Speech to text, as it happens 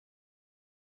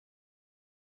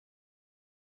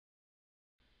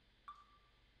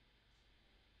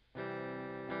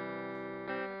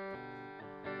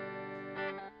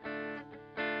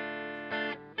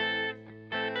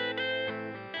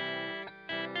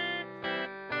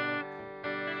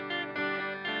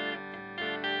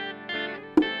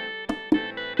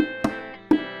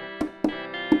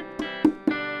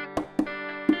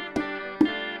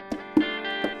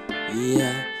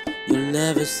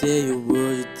never say a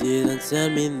word, you didn't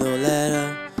send me no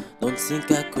letter. Don't think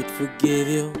I could forgive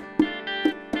you.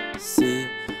 See,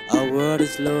 our world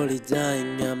is slowly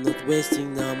dying, I'm not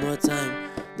wasting no more time.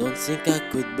 Don't think I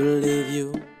could believe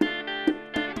you.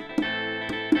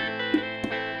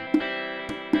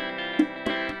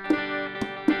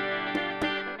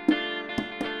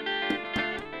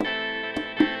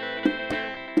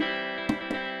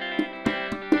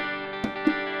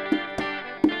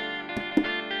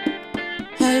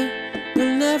 Hey,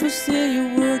 you'll never say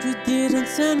a word, you didn't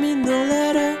send me no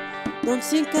letter. Don't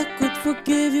think I could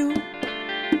forgive you.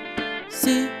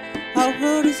 See, our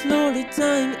world is slowly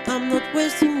dying, I'm not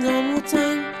wasting no more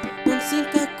time. Don't think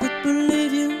I could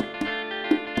believe you.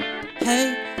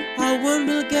 Hey, our one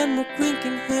will get more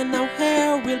crinking and our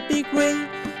hair will be grey.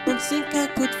 Don't think I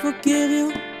could forgive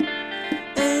you.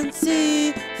 And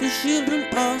see, the children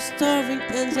are starving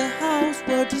and the house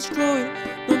were destroyed.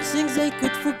 Don't think they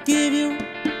could forgive you.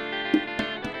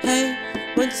 Hey,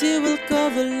 when sea will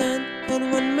cover land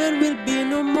and when man will be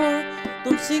no more,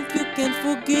 don't think you can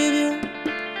forgive you.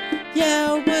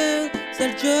 Yeah, when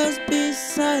they'll just be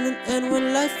silent and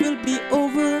when life will be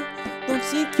over, don't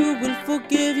think you will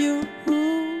forgive you.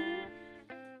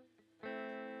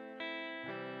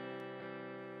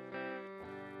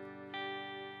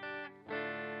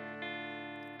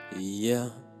 Yeah,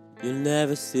 you'll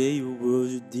never say a word,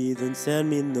 you didn't send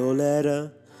me no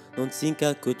letter. Don't think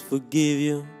I could forgive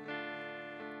you.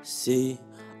 See,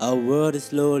 our world is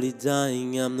slowly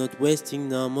dying, I'm not wasting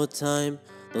no more time.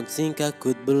 Don't think I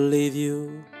could believe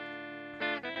you.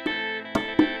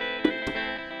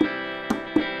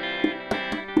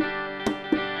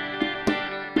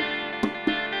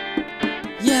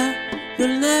 Yeah,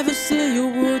 you'll never say a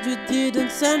word, you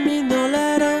didn't send me no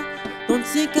letter. Don't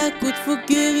think I could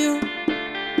forgive you.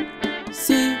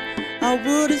 See, our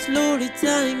world is slowly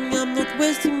dying, I'm not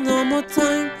wasting no more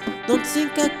time. Don't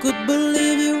think I could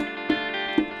believe you.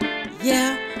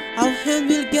 Yeah, our hand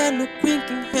will get no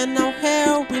crinking and our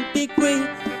hair will be grey.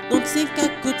 Don't think I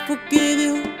could forgive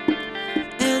you.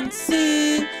 And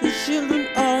see, the children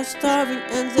are starving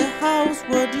and their house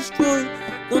were destroyed.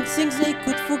 Don't think they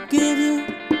could forgive you.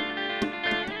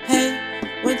 Hey,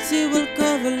 when sea will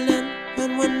cover land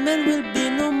and when men will be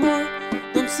no more,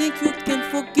 don't think you can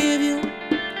forgive you.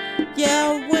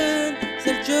 Yeah, when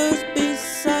they'll just be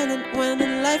silent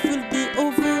when life will be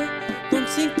over, don't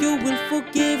think you will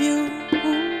forgive you.